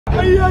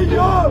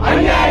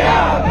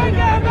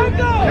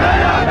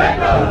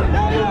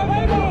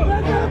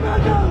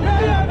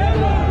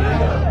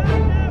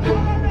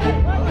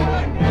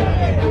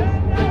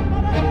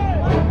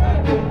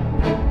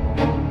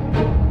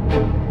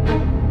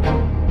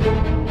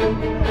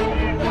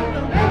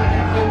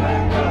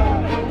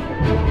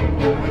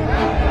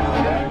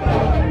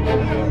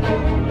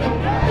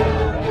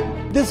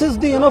This is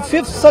the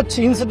fifth such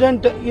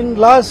incident in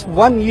last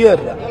 1 year.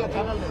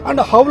 And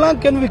how long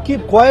can we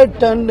keep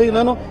quiet and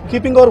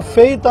keeping our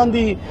faith on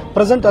the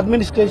present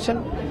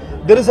administration?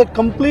 There is a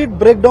complete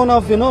breakdown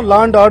of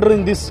law and order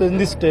in this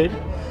state.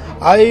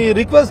 I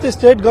request the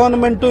state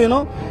government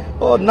to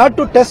not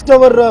to test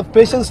our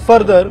patience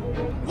further.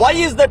 Why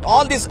is that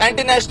all these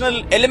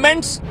anti-national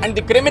elements and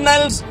the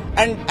criminals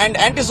and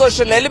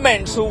antisocial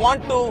elements who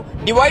want to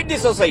divide the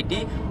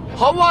society,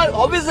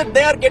 how is it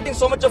they are getting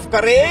so much of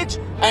courage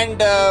and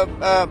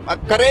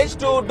courage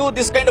to do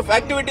this kind of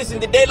activities in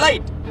the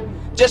daylight?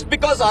 Just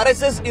because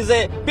RSS is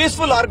a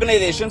peaceful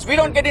organization, we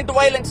don't get into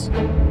violence. It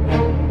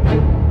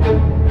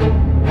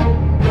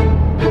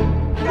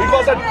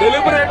was a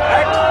deliberate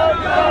act,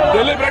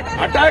 deliberate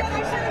attack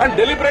and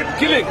deliberate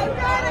killing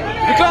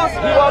because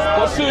he was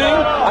pursuing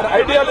an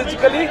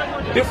ideologically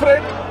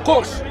different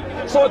course.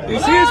 So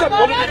this is a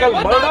political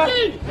murder,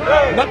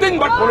 nothing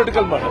but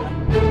political murder.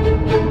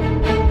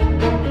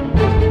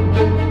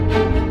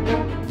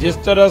 जिस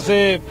तरह से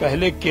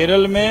पहले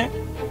केरल में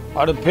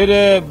और फिर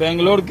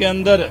बेंगलोर के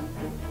अंदर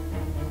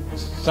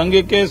संघ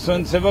के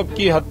स्वयंसेवक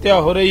की हत्या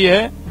हो रही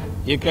है,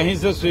 ये कहीं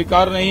से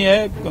स्वीकार नहीं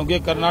है क्योंकि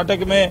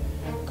कर्नाटक में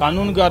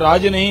कानून का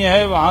राज नहीं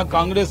है, वहाँ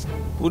कांग्रेस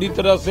पूरी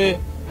तरह से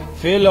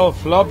फेल और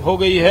फ्लॉप हो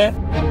गई है।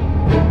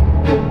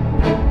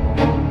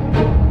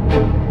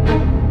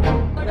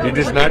 It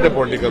is not a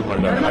political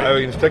murder. I have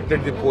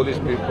instructed the police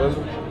people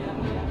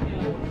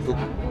to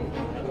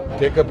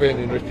take up an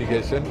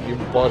investigation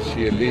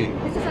impartially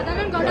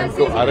and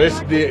to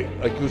arrest the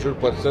accused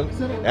person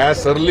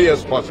as early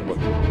as possible.